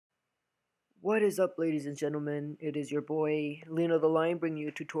What is up, ladies and gentlemen? It is your boy Lino the Lion bringing you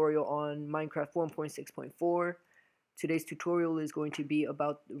a tutorial on Minecraft 1.6.4. Today's tutorial is going to be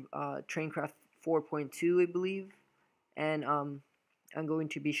about Traincraft 4.2, I believe, and I'm going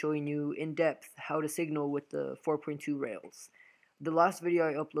to be showing you in depth how to signal with the 4.2 rails. The last video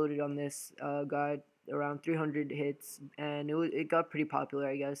I uploaded on this got around 300 hits, and it got pretty popular,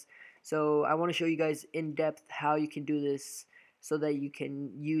 I guess. So I want to show you guys in depth how you can do this so that you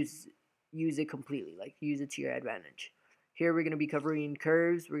can use it completely, like use it to your advantage. Here we're going to be covering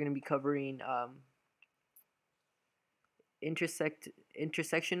curves, we're going to be covering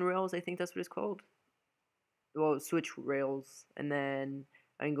intersection rails, I think that's what it's called. Well, switch rails, and then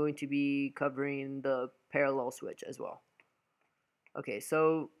I'm going to be covering the parallel switch as well. Okay,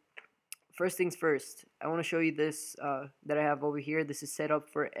 so first things first, I want to show you this that I have over here. This is set up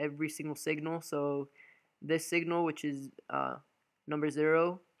for every single signal. So this signal, which is number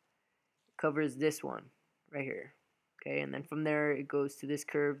 0, covers this one right here. Okay, and then from there it goes to this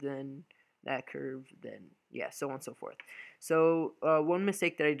curve, then that curve, then yeah, so on and so forth. So one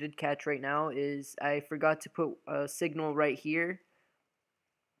mistake that I did catch right now is I forgot to put a signal right here,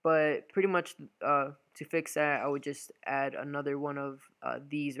 but pretty much to fix that I would just add another one of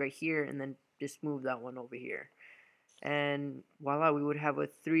these right here and then just move that one over here, and voila, we would have a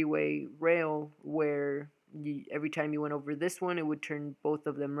three-way rail where every time you went over this one, it would turn both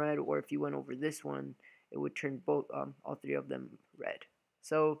of them red, or if you went over this one, it would turn both all three of them red.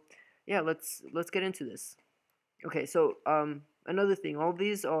 So yeah, let's get into this. Okay, so another thing, all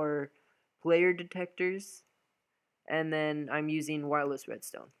these are player detectors, and then I'm using wireless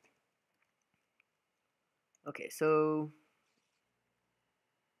redstone. Okay, so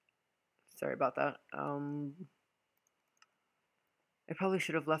sorry about that. I probably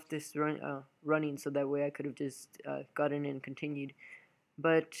should have left this running so that way I could have just gotten in and continued,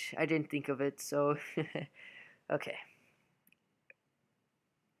 but I didn't think of it, so okay.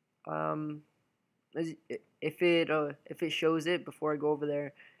 If it shows it before I go over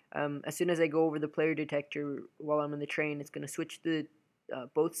there, as soon as I go over the player detector while I'm in the train, it's gonna switch the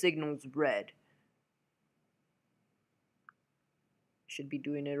both signals red. Should be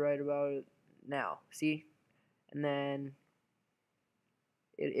doing it right about now. See, and then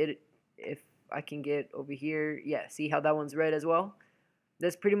if I can get over here, yeah, see how that one's red as well?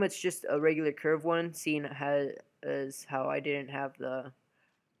 That's pretty much just a regular curve one, seeing as how I didn't have the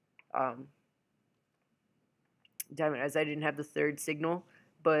damn it, as I didn't have the third signal.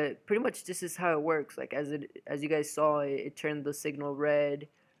 But pretty much this is how it works. Like as you guys saw, it turned the signal red,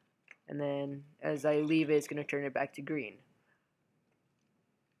 and then as I leave it, it's gonna turn it back to green.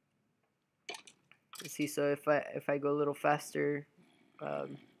 See, so if I go a little faster,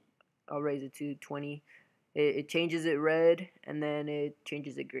 I'll raise it to 20. It changes it red, and then it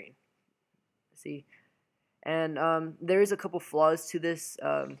changes it green. See, and there is a couple flaws to this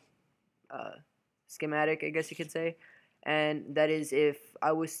schematic, I guess you could say, and that is if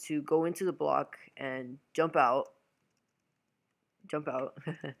I was to go into the block and jump out,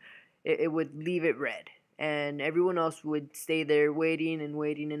 it would leave it red, and everyone else would stay there waiting and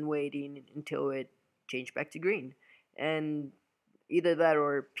waiting and waiting until it changed back to green. And either that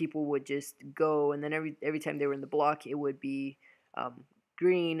or people would just go, and then every time they were in the block, it would be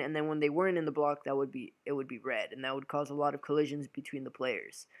green, and then when they weren't in the block, it would be red, and that would cause a lot of collisions between the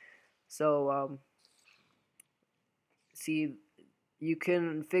players. So see, you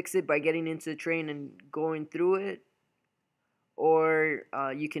can fix it by getting into the train and going through it, or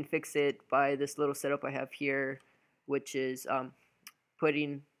you can fix it by this little setup I have here, which is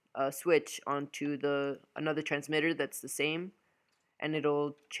putting a switch onto another transmitter that's the same, and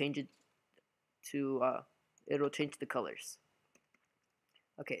it'll change it to it'll change the colors.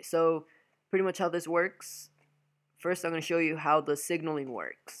 Okay, so pretty much how this works. First, I'm going to show you how the signaling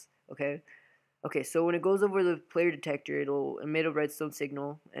works. Okay, so when it goes over the player detector, it'll emit a redstone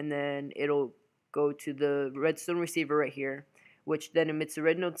signal, and then it'll go to the redstone receiver right here, which then emits a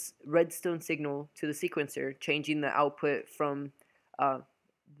redstone signal to the sequencer, changing the output from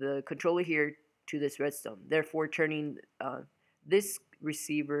the controller here to this redstone, therefore turning this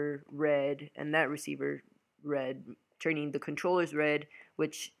receiver red and that receiver red, turning the controllers red,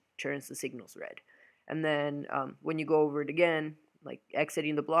 which turns the signals red. And then when you go over it again, like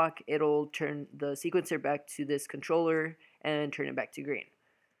exiting the block, it'll turn the sequencer back to this controller and turn it back to green.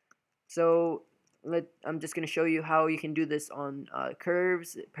 So I'm just going to show you how you can do this on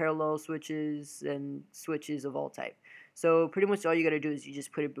curves, parallel switches, and switches of all type. So pretty much all you got to do is you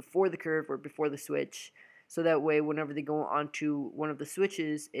just put it before the curve or before the switch, so that way whenever they go onto one of the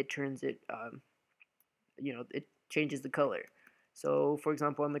switches, it turns it, it changes the color. So for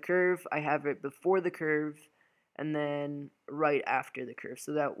example, on the curve, I have it before the curve and then right after the curve.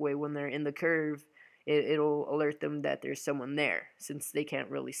 So that way when they're in the curve, it'll alert them that there's someone there since they can't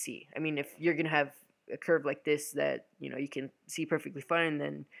really see. I mean, if you're going to have a curve like this that, you can see perfectly fine,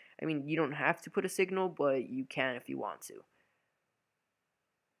 then, I mean, you don't have to put a signal, but you can if you want to.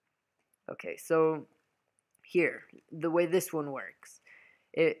 Okay, so here, the way this one works,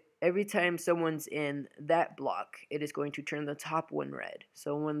 every time someone's in that block, it is going to turn the top one red.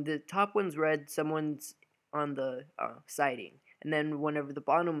 So when the top one's red, someone's on the siding, and then whenever the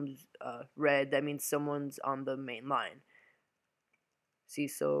bottom's red, that means someone's on the main line. See,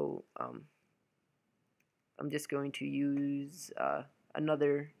 so I'm just going to use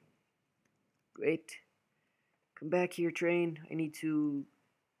another. Wait, come back here, train. I need to.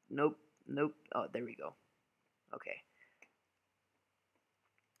 Nope, nope. Oh, there we go. Okay.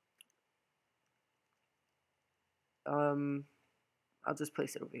 I'll just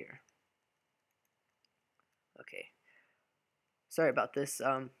place it over here. Okay. Sorry about this.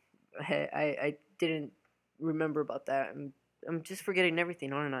 I didn't remember about that. I'm just forgetting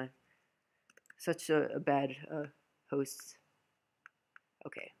everything, aren't I? Such a bad host.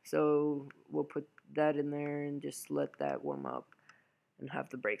 Okay, so we'll put that in there and just let that warm up and have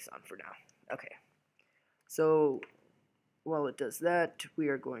the brakes on for now. Okay. So while it does that, we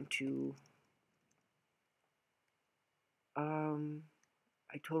are going to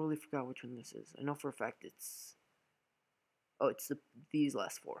I totally forgot which one this is. I know for a fact it's it's these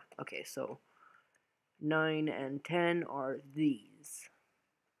last four. Okay, so 9 and 10 are these.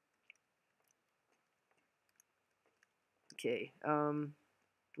 Okay,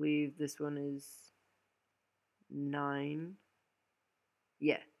 believe this one is 9.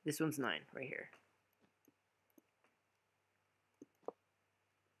 Yeah, this one's 9 right here.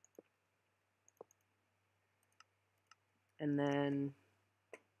 And then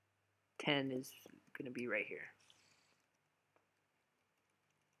 10 is going to be right here.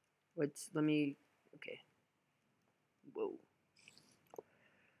 Okay. Whoa.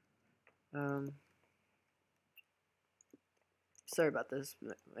 Sorry about this.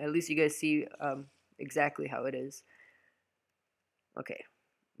 At least you guys see exactly how it is. Okay,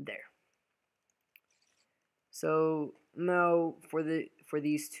 there. So now for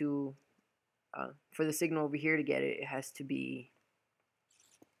these two, for the signal over here to get it, it has to be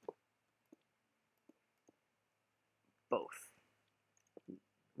both.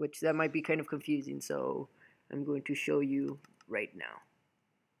 Which that might be kind of confusing, so I'm going to show you right now.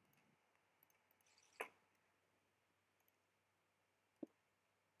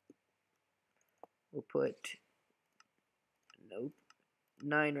 We'll put, nope,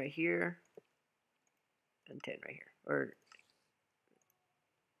 9 right here, and 10 right here, or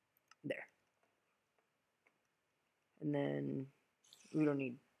there. And then we don't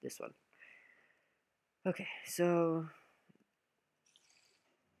need this one. Okay, so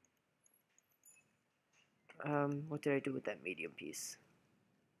what did I do with that medium piece?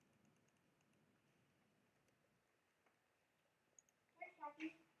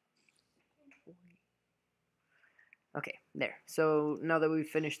 Okay, there. So now that we've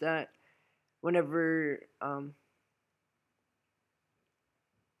finished that, whenever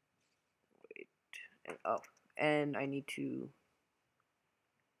wait, and I need to.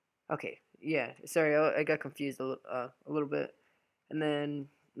 Okay, yeah. Sorry, I got confused a little bit, and then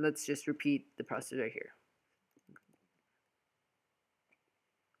let's just repeat the process right here.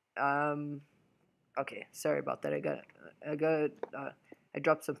 Okay, sorry about that. I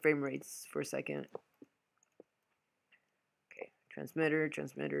dropped some frame rates for a second. Okay,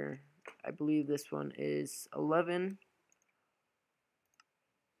 transmitter. I believe this one is 11,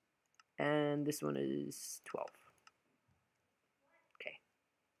 and this one is 12. Okay.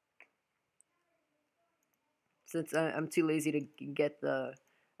 Since I'm too lazy to get the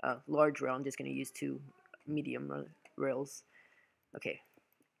large rail, I'm just going to use 2 medium rails. Okay.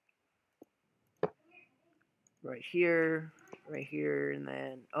 Right here, and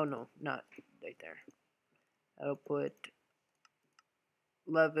then, oh no, not right there. I'll put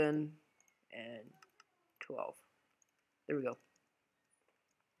 11 and 12. There we go.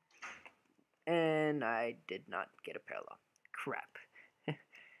 And I did not get a parallel. Crap.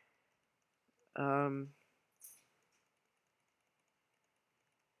 I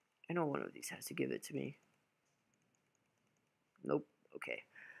know one of these has to give it to me. Nope. Okay.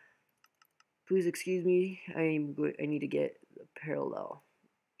 Please excuse me. I need to get the parallel.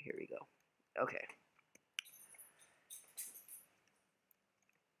 Here we go. Okay.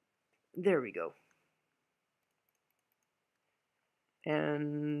 There we go.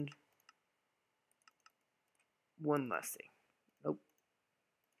 And one last thing.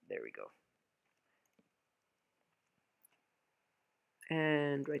 There we go.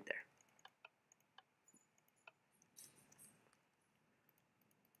 And right there.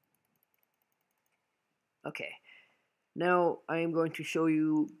 Okay. Now I am going to show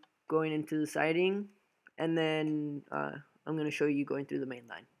you going into the siding, and then I'm going to show you going through the main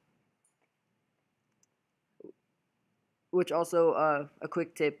line. Which also, a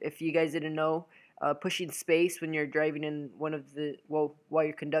quick tip, if you guys didn't know, pushing space when you're driving in one of the, well, while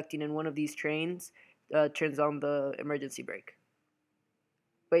you're conducting in one of these trains, turns on the emergency brake.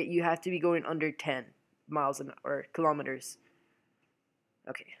 But you have to be going under 10 miles or kilometers.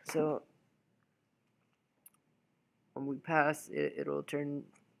 Okay, so when we pass, it'll turn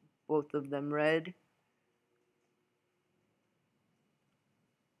both of them red.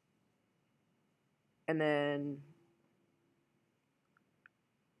 And then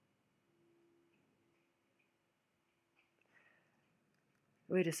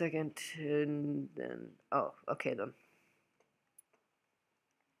wait a second, and then, oh, okay then.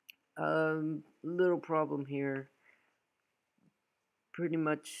 Little problem here. Pretty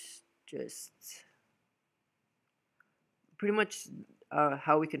much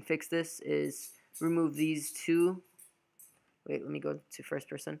how we can fix this is remove these two. Wait, let me go to first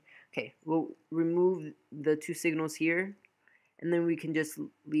person. Okay, we'll remove the two signals here, and then we can just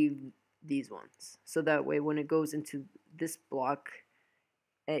leave these ones. So that way when it goes into this block,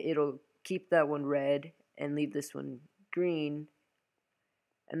 it'll keep that one red and leave this one green,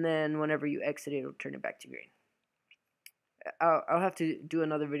 and then whenever you exit, it'll turn it back to green. I'll have to do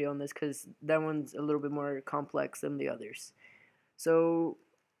another video on this because that one's a little bit more complex than the others. So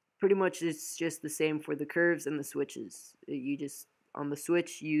pretty much it's just the same for the curves and the switches. You just, on the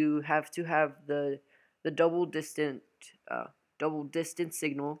switch, you have to have the double distance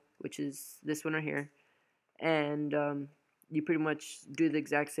signal, which is this one right here, and you pretty much do the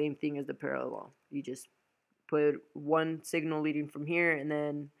exact same thing as the parallel. You just put one signal leading from here and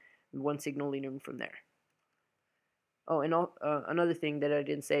then one signal leading from there. Oh, and another thing that I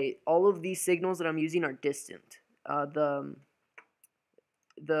didn't say, all of these signals that I'm using are distant.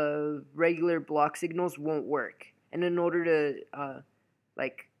 The regular block signals won't work. And in order to,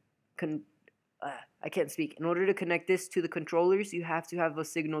 I can't speak. In order to connect this to the controllers, you have to have a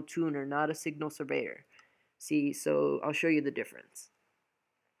signal tuner, not a signal surveyor. See, so I'll show you the difference.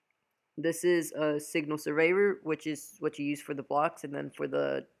 This is a signal surveyor, which is what you use for the blocks, and then for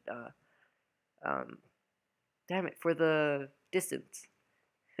the, for the distance.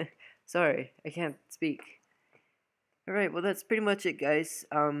 Sorry, I can't speak. Alright, well that's pretty much it, guys.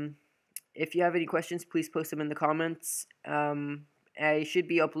 If you have any questions, please post them in the comments. I should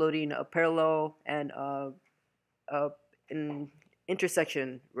be uploading a parallel and an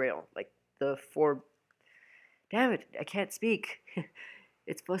intersection rail, like the four. Damn it, I can't speak.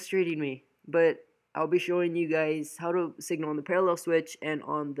 It's frustrating me, but I'll be showing you guys how to signal on the parallel switch and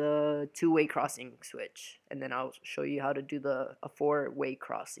on the two-way crossing switch, and then I'll show you how to do a four-way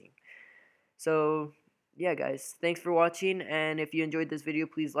crossing. So yeah, guys, thanks for watching, and if you enjoyed this video,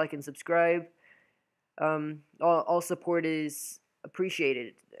 please like and subscribe. All support is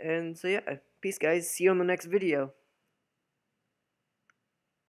appreciated, and so yeah, peace, guys. See you on the next video.